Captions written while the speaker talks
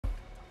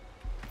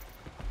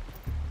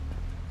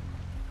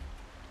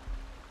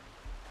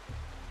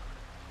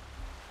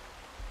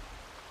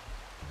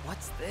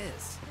What's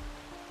this?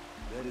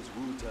 That is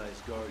Wu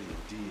Tai's guardian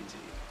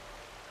deity,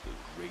 the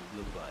Great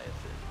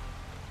Leviathan.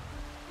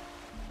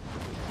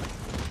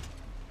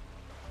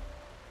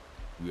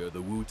 We are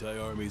the Wu Tai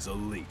Army's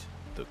elite,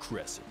 the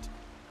Crescent.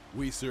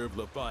 We serve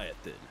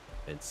Leviathan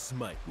and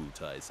smite Wu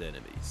Tai's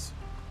enemies.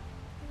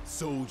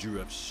 Soldier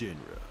of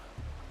Shinra,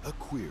 a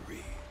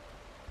query.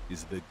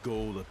 Is the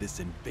goal of this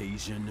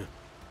invasion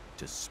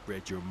to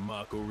spread your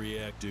Mako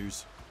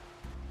reactors?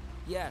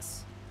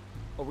 Yes.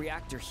 A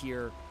reactor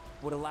here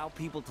would allow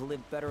people to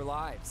live better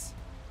lives.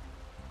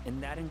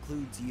 And that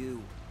includes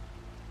you.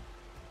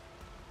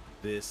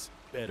 This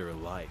better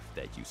life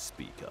that you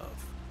speak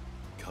of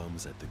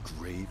comes at the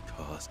grave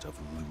cost of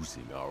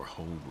losing our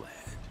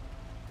homeland.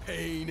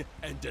 Pain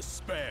and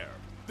despair.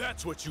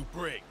 That's what you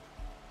bring.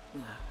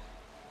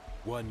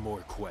 One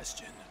more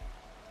question.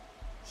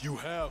 You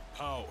have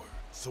power,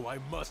 so I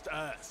must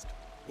ask,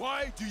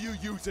 why do you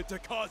use it to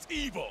cause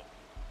evil?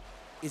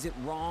 Is it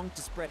wrong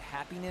to spread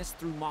happiness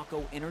through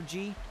Mako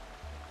energy?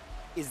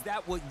 Is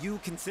that what you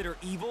consider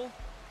evil?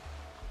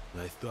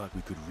 I thought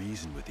we could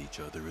reason with each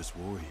other as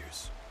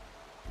warriors,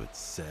 but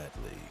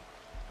sadly,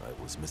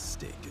 I was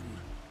mistaken.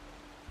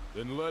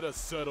 Then let us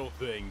settle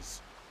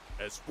things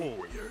as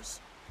warriors.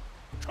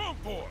 Come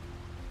forth!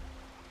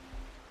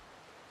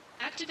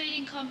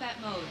 Activating combat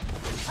mode.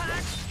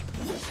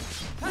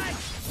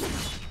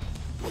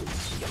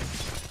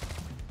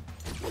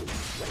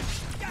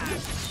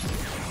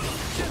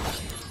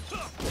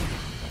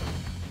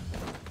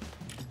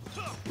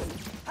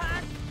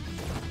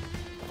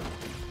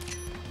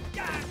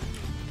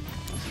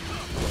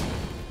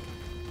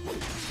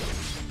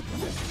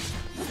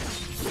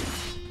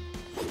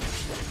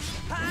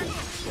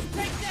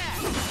 Take that!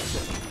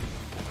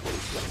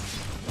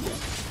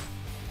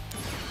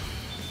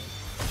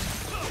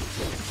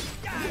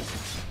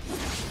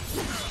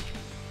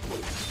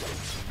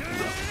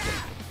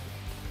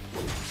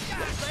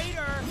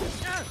 Later!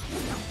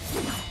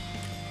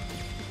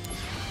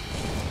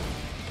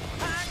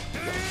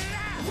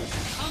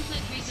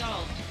 Conflict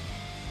resolved.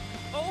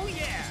 Oh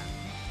yeah!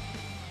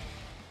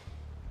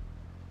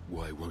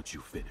 Why won't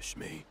you finish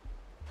me?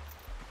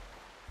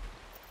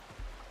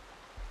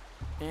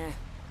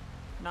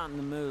 Not in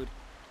the mood.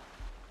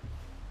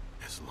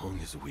 As long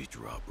as we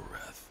draw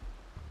breath,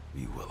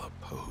 we will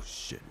oppose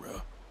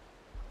Shinra.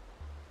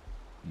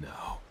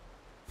 Now,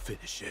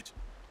 finish it.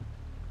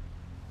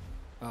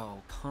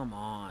 Oh, come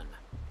on.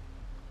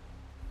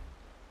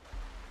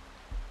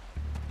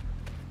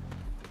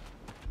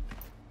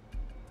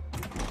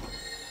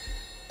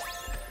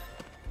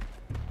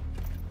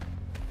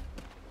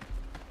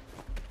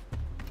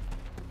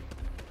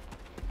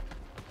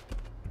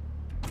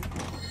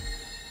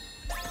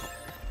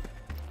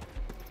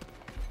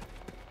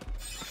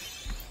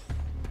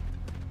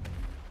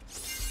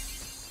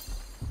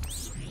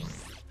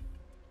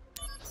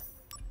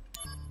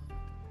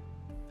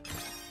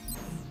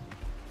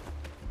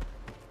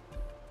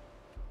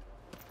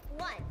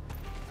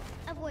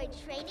 Avoid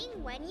training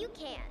when you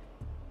can.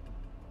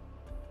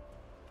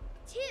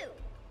 2.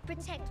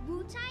 Protect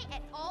Wu Tai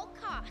at all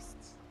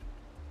costs.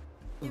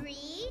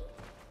 3.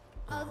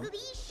 Ugly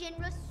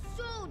Shinra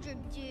soldier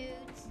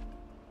dudes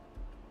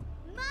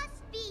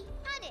must be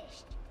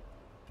punished.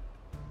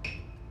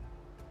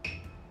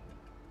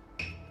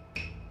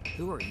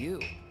 Who are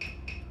you?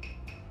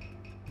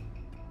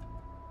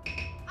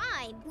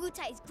 I'm Wu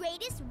Tai's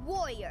greatest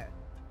warrior.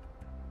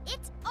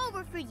 It's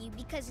over for you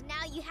because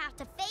now you have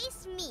to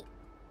face me.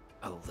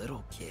 A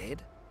little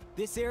kid?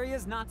 This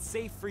area's not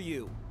safe for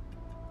you.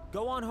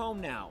 Go on home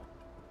now.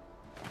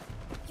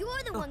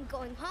 You're the one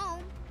going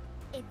home.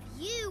 If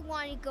you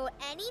want to go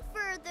any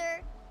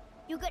further,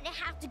 you're gonna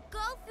have to go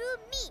through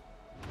me.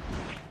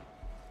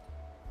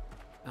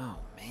 Oh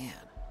man.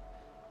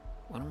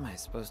 What am I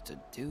supposed to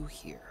do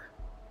here?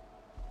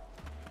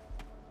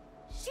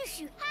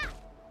 Shoo ha!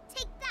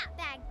 Take that,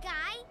 bad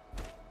guy.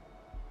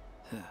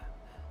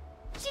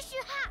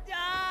 Shoo ha!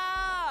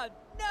 Ah!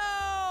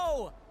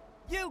 No!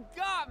 You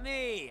got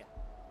me!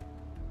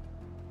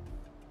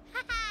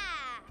 Ha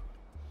ha!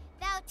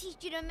 That'll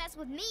teach you to mess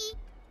with me.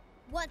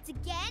 Once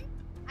again,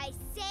 I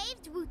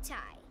saved Wu Tai.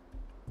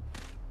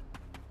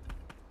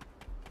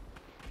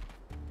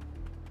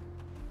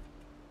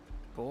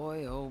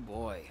 Boy, oh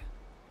boy.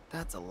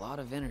 That's a lot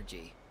of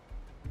energy.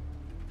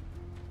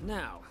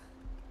 Now,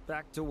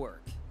 back to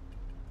work.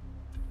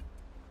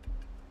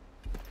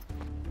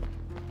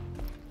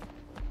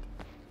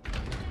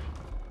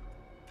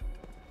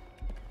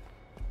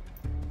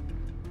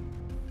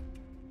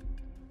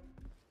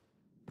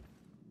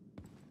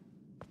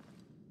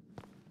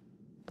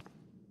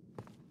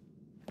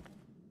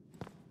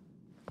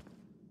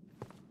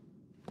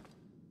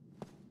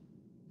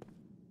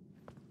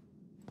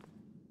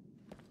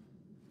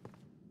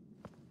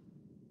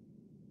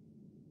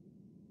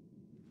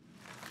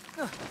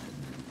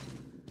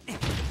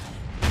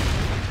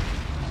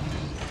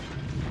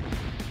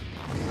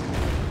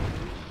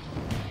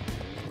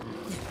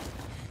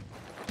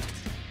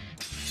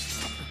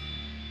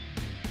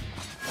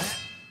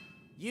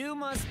 You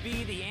must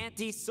be the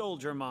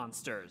anti-soldier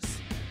monsters.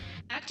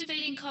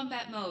 Activating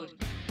combat mode.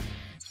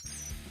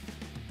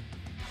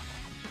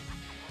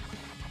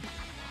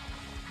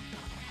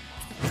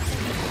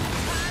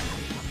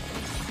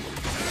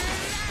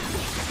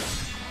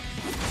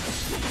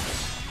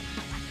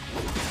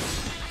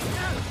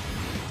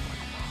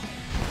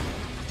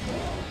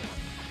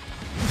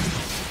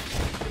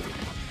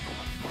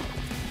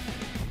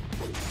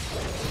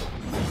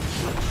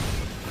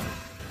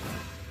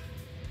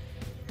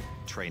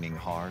 Training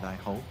hard, I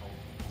hope?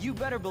 You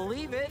better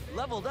believe it.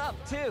 Leveled up,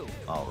 too.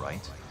 All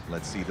right,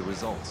 let's see the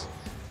results.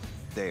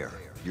 There,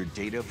 your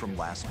data from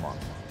last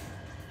month.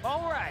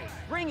 All right,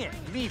 bring it.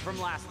 Me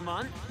from last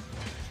month.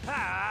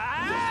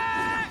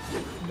 Ah!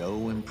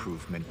 No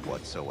improvement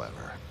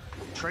whatsoever.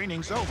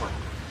 Training's over.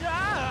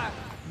 Ah!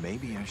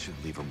 Maybe I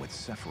should leave him with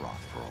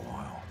Sephiroth for a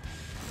while.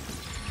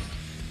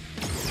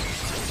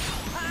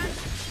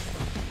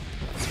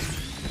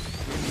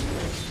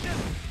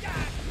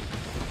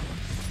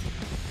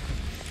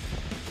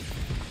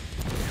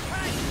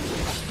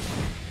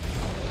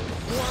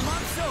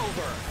 Warm-up's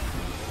over.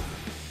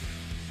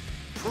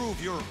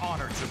 Prove your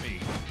honor to me.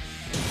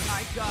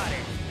 I got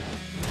it.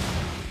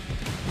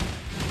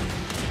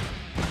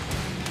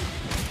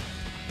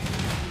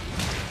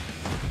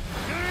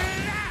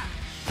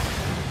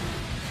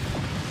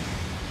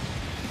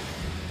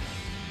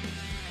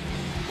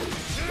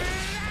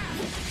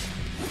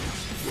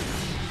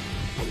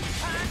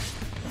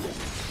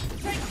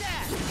 Take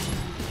that!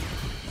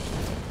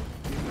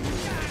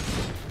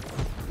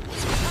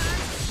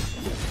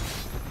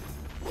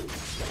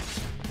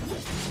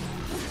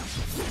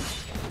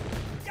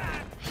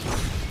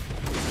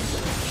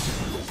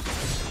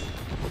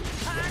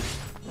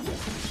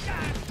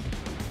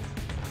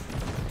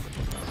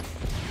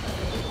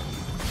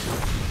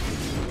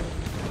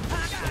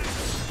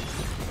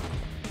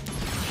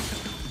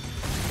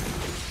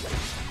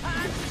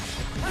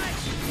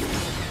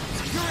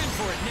 You're in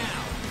for it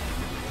now.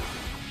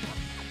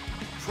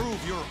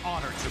 Prove your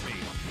honor to me.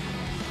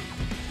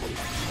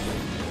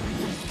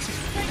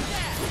 Take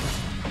that!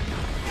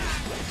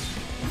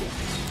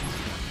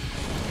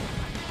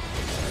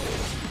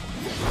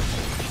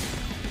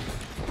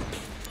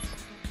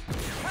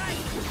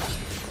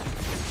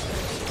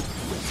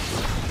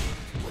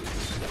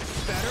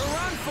 Better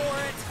run for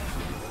it!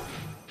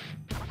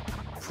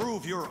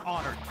 Prove your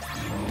honor.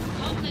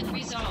 Conflict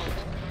resolved.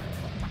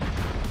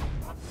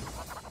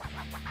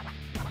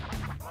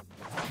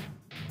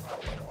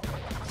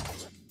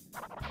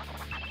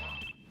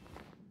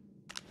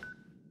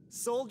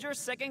 Soldier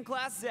second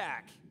class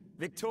Zack.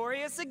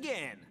 Victorious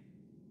again.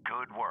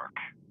 Good work.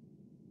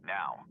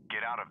 Now,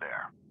 get out of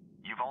there.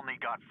 You've only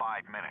got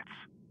 5 minutes.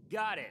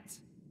 Got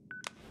it.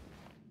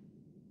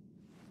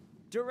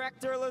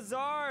 Director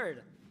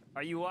Lazard,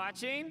 are you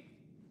watching?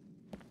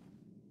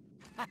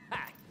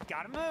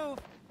 Gotta move.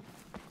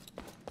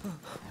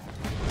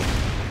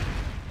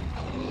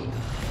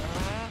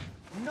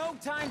 No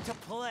time to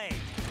play.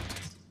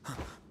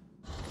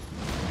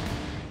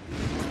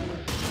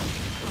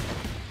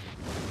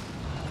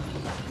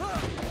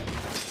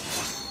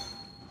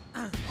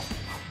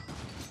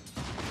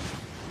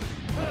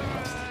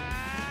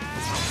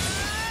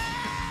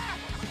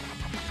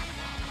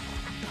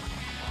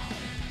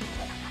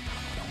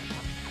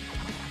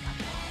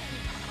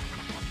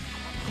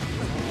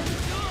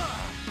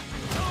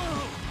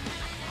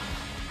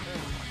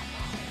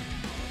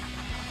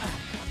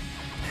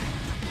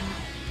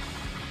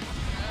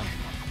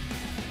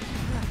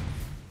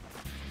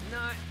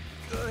 Not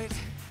good.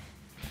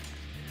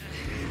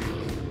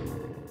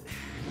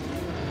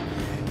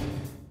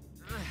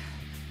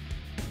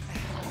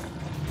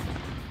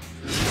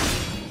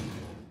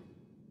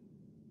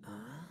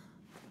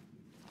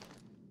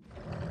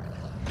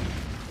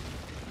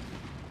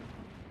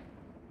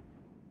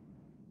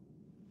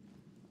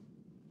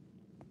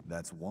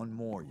 That's one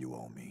more you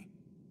owe me.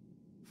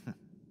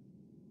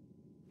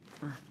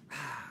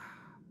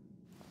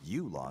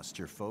 You lost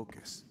your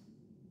focus.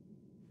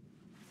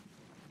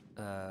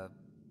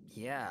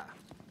 Yeah.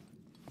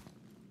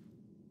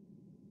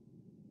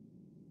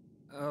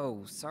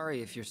 Oh,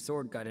 sorry if your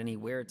sword got any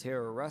wear,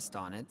 tear, or rust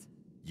on it.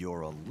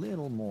 You're a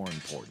little more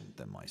important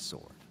than my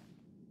sword.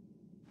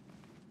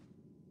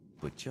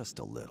 But just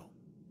a little.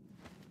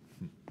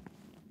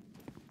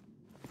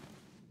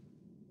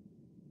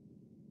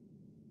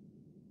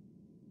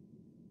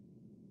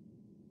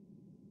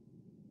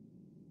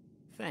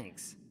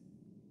 Thanks.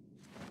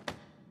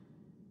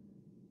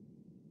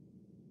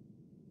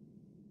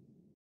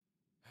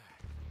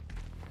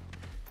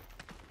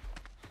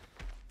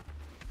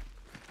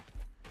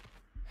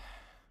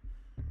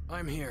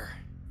 I'm here.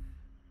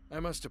 I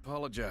must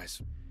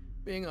apologize.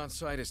 Being on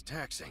site is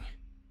taxing.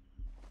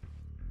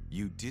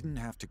 You didn't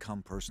have to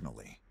come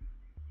personally.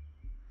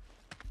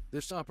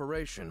 This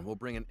operation will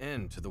bring an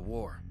end to the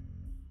war.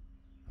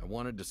 I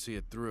wanted to see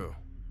it through.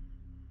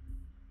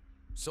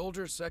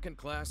 Soldier Second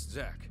Class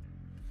Zack.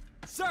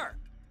 Sir!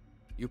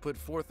 You put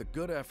forth a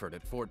good effort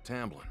at Fort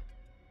Tamblin.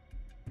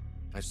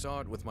 I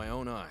saw it with my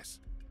own eyes.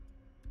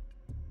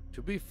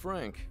 To be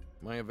frank,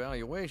 my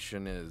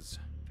evaluation is...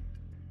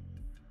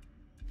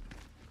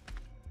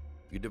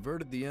 You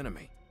diverted the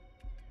enemy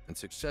and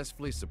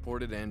successfully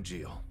supported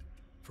Angeal.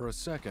 For a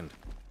second,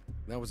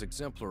 that was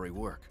exemplary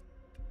work.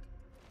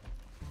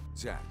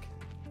 Zack,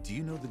 do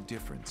you know the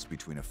difference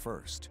between a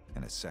first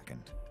and a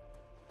second?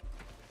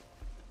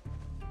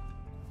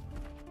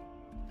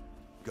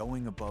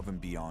 Going above and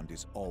beyond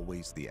is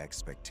always the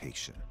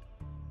expectation.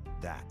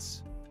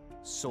 That's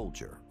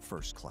soldier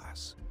first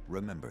class.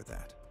 Remember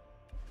that.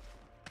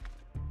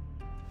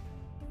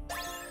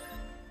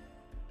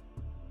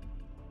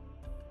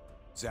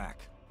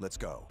 Zack, let's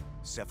go.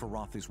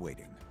 Sephiroth is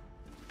waiting.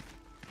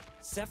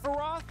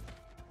 Sephiroth?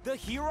 The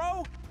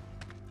hero?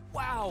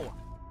 Wow!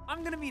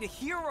 I'm gonna meet a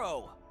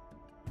hero!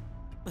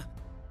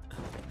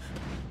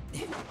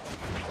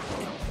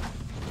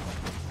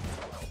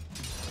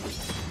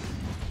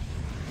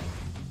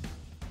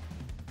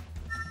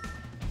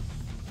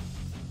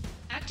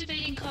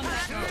 Activating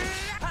combat mode.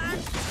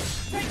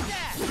 Take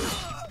that!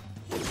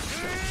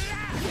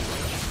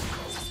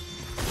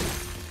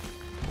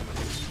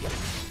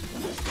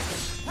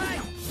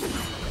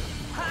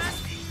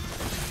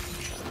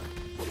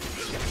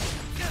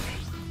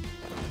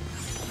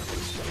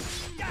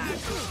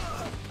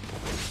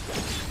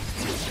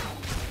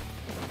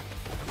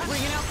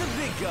 Bringing out the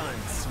big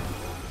guns!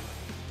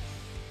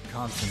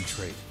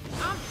 Concentrate.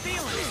 I'm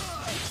feeling it!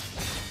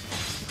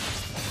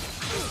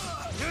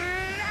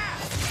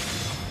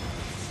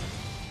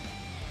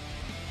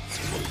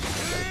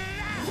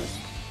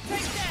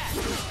 Take that!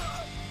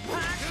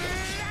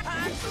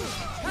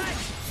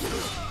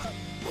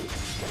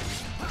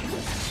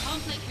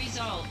 Conflict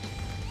resolved.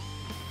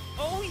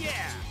 Oh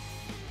yeah!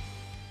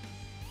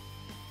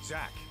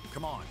 Zack,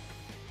 come on.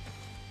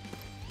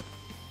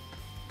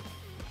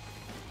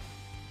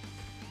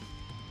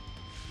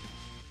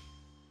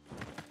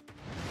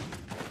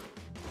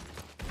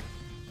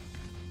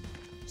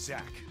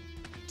 Zack,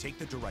 take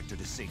the director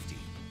to safety.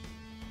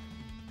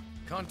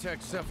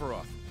 Contact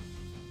Sephiroth.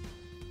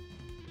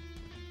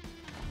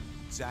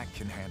 Zack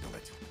can handle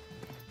it.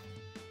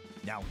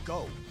 Now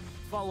go!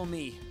 Follow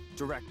me,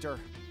 Director.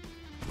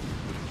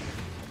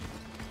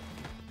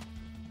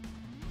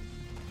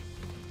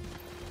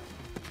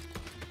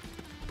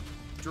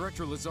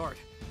 Director Lazard.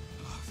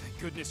 Oh, thank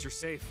goodness you're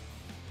safe.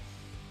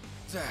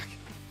 Zack,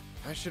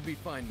 I should be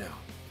fine now.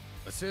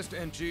 Assist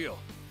Angeal.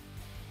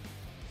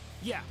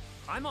 Yeah,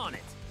 I'm on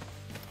it.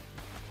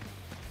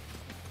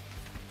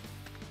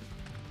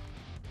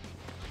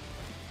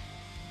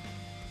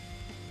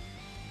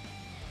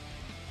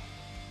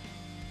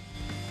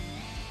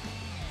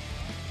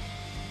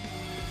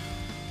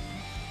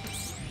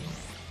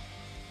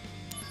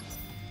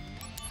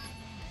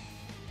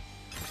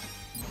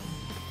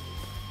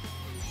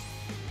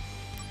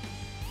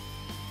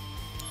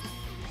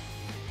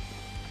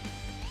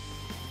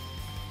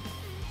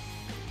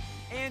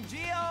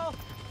 Angeal!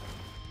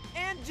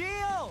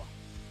 Angeal!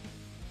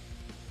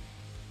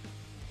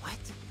 What?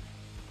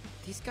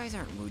 These guys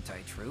aren't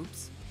Mutai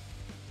troops.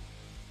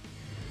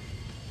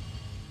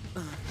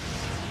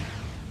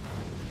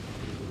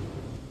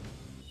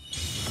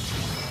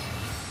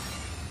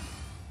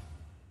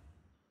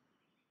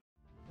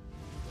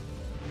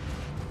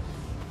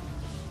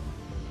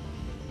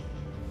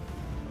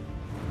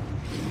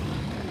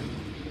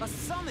 A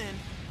summon?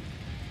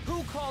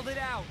 Who called it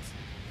out?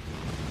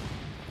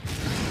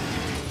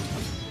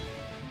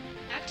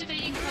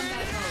 Activating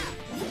combat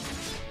mode.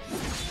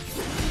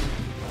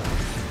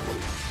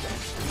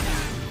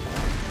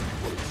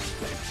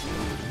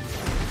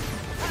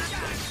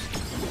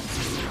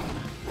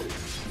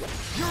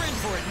 You're in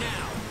for it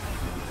now!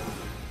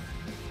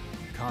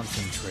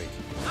 Concentrate.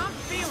 I'm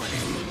feeling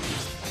it!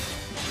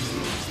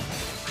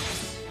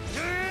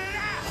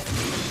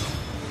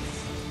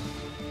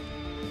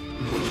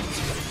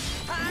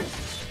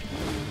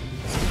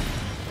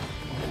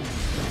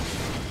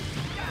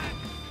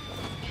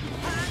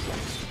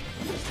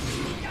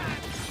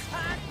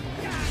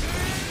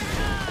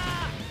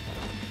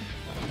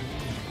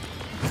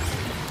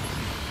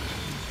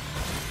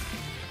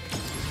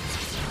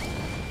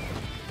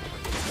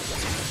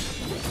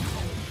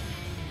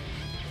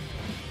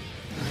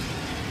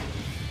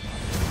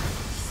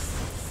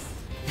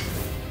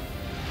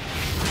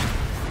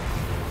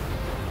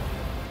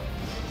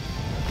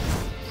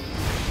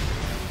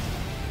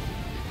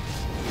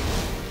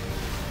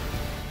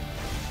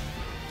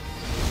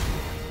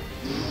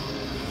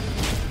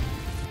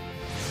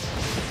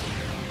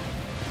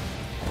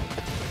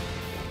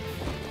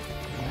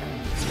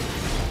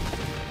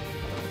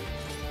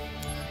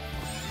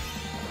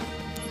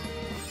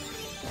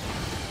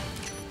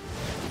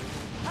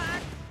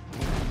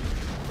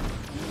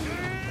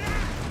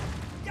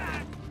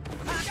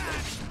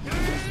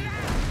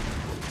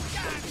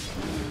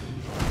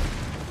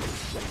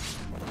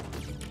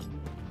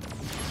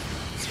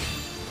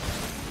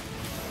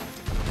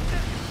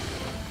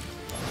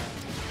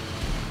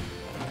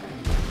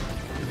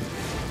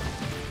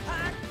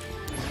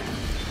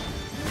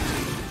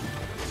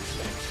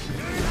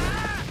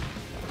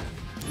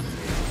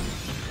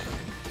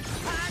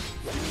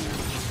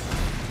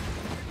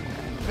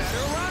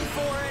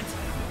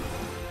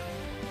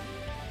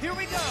 Here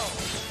we go!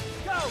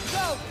 Go,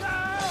 go, go!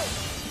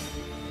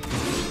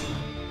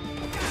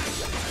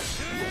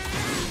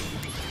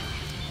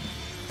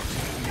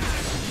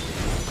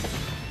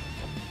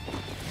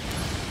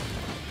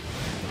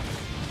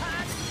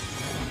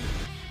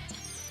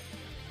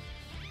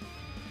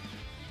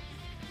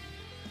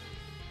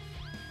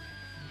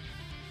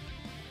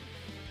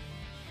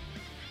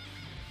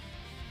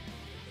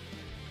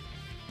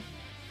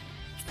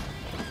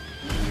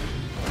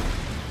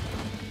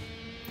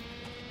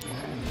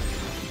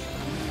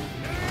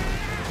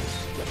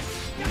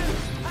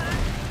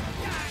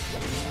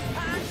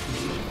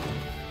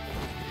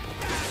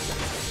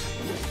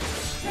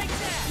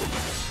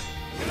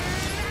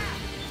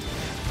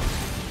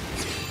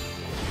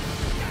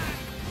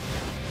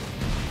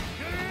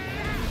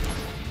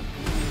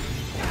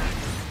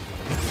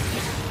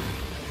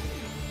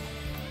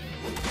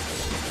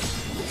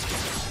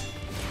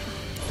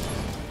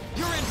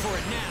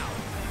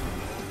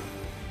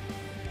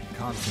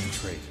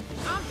 Concentrate.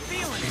 I'm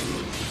feeling it!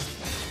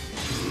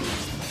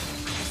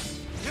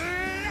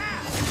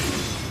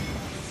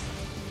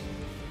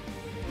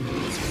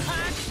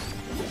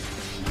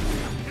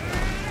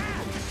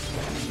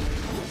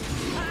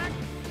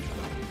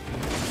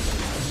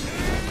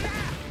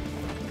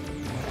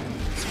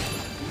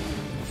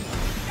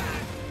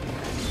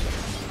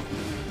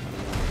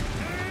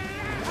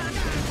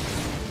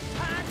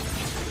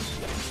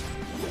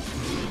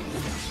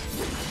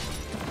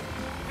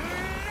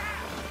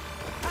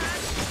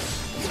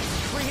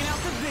 Bringing out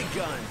the big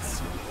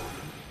guns!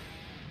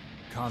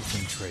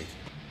 Concentrate.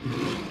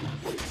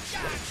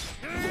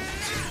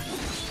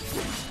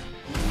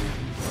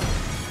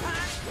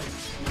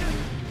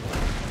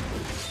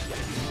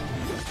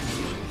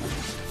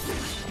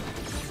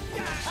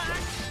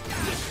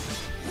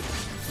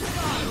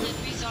 Conflict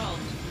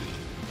resolved.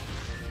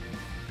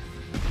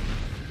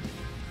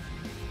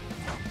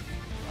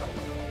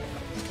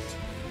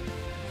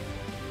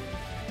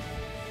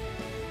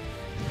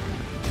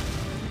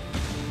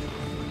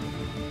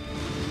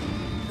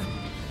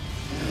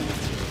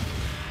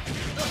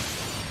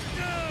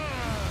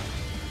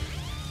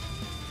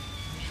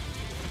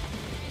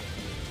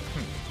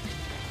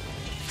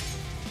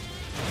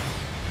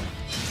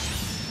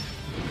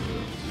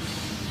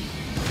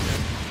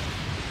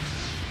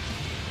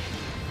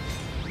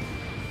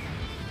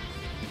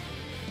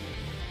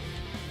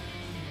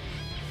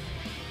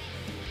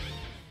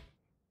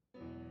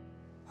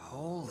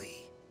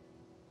 Holy.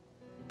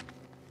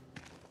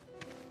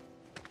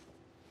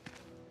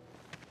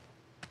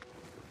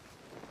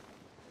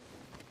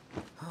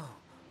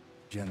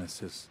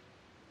 Genesis.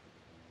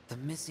 The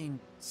missing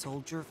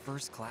soldier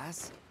first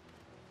class?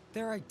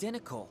 They're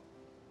identical.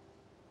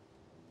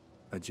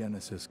 A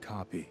Genesis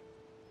copy.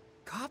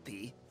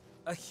 Copy?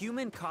 A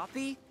human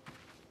copy?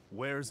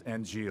 Where's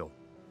Angeal?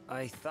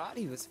 I thought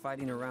he was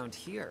fighting around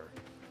here.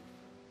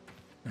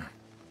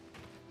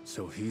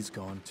 So he's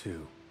gone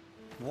too.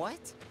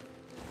 What?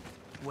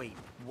 Wait,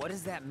 what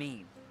does that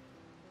mean?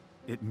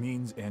 It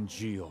means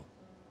Angeal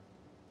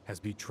has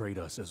betrayed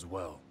us as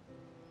well.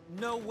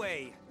 No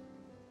way!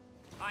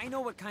 I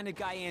know what kind of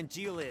guy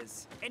Angeal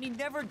is, and he'd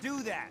never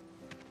do that!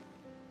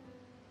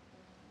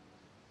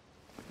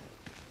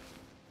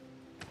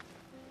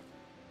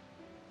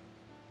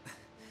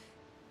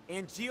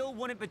 Angeal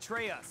wouldn't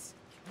betray us.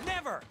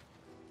 Never!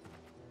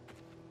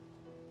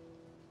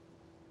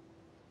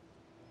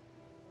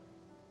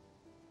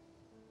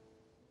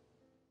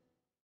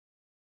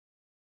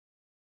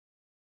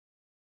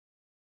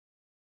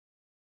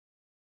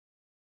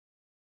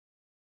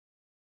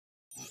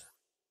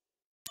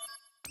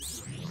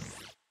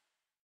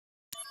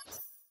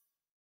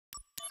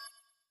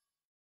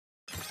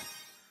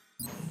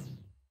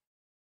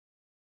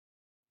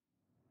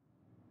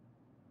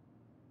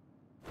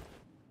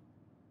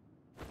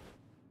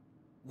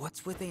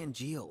 What's with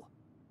Angeal?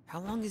 How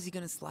long is he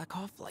gonna slack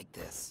off like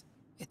this?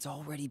 It's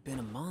already been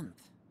a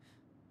month.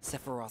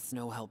 Sephiroth's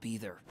no help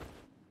either.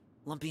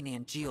 Lumping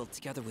Angeal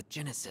together with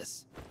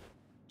Genesis.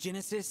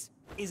 Genesis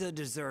is a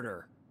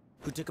deserter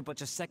who took a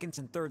bunch of seconds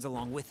and thirds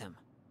along with him.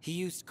 He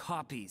used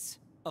copies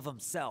of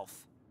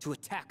himself to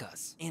attack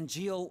us.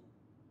 Angeal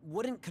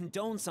wouldn't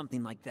condone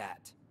something like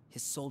that.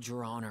 His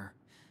soldier honor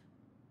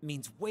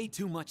means way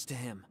too much to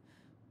him.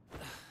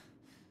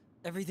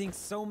 Everything's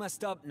so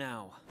messed up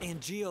now.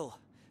 Angeal,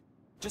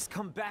 just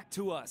come back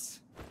to us.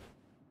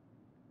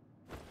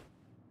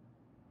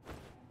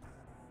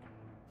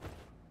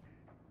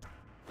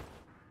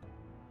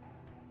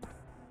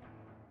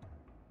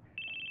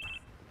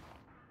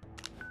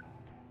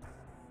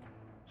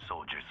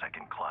 Soldier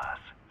second class,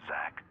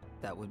 Zach.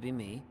 That would be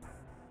me.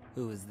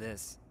 Who is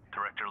this?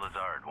 Director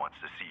Lazard wants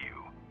to see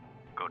you.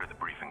 Go to the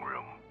briefing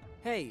room.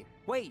 Hey,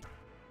 wait!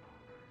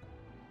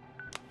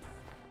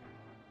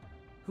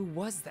 Who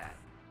was that?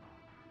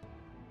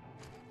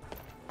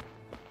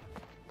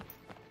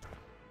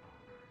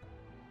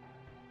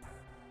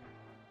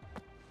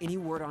 Any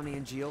word on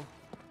Angeal?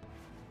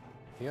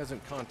 He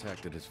hasn't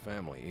contacted his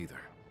family either.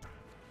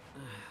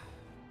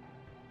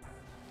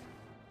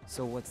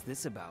 So what's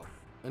this about?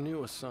 A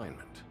new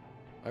assignment.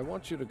 I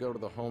want you to go to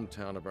the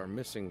hometown of our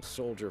missing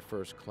soldier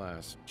first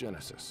class,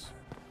 Genesis.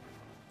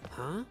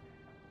 Huh?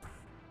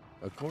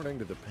 According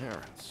to the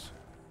parents,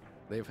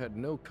 they've had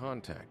no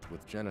contact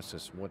with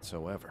Genesis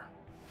whatsoever.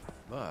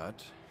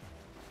 But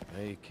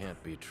they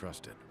can't be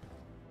trusted.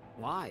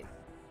 Why?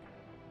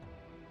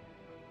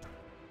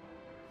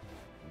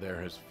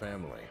 They're his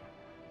family.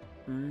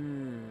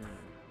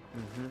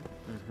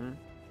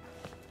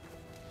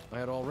 I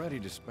had already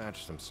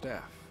dispatched some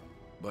staff,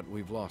 but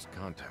we've lost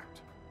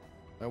contact.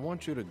 I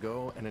want you to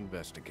go and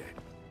investigate.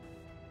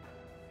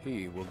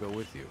 He will go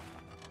with you.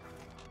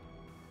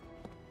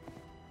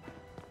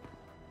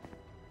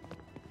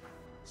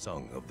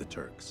 Song of the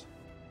Turks.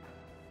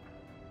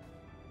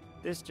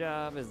 This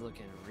job is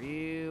looking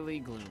really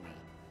gloomy.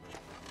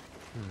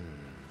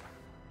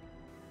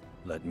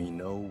 Let me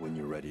know when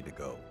you're ready to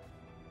go.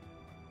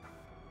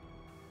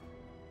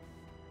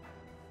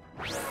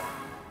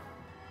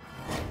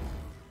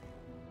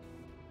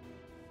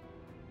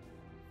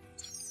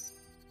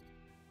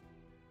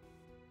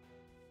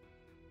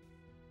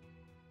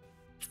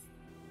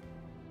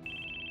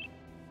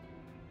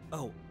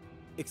 Oh,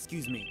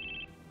 excuse me.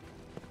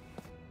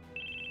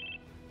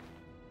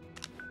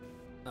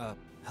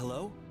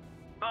 Hello?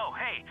 Oh,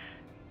 hey!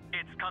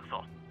 It's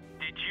Kunzel.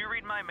 Did you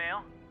read my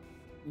mail?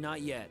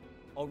 Not yet.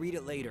 I'll read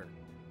it later.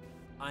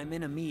 I'm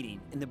in a meeting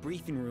in the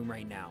briefing room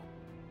right now.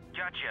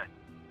 Gotcha.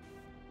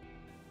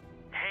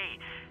 Hey,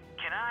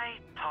 can I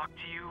talk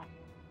to you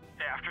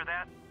after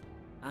that?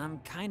 I'm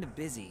kind of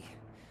busy,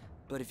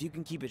 but if you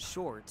can keep it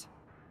short.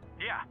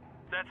 Yeah,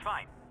 that's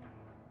fine.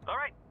 All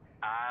right,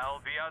 I'll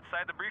be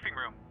outside the briefing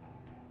room.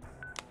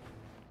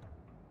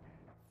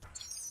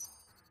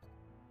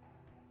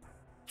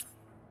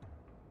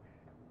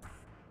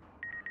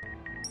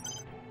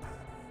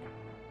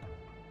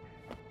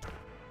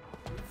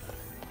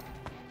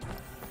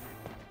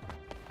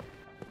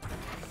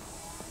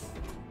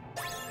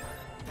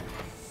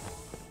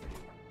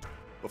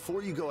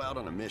 Before you go out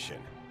on a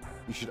mission,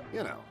 you should,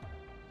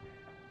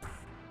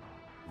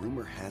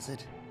 Rumor has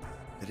it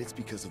that it's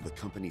because of the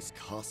company's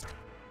cost.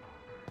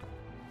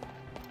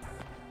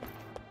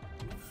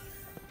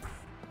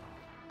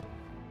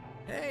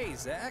 Hey,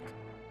 Zach.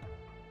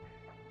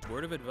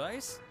 Word of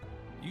advice?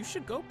 You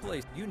should go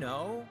place,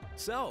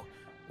 So,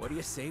 what do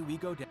you say we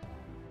go down?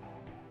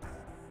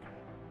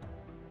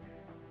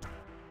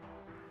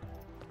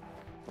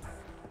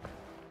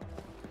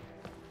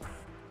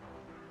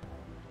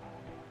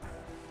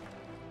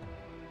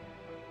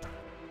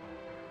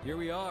 Here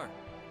we are.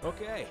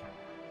 Okay.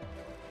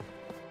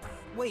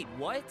 Wait,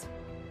 what?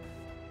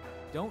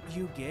 Don't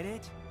you get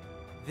it?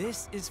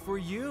 This is for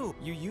you.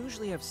 You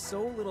usually have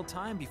so little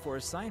time before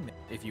assignment.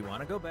 If you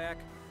want to go back,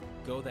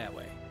 go that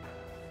way.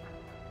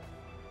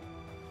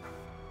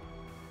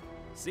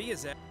 See ya,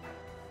 Zach.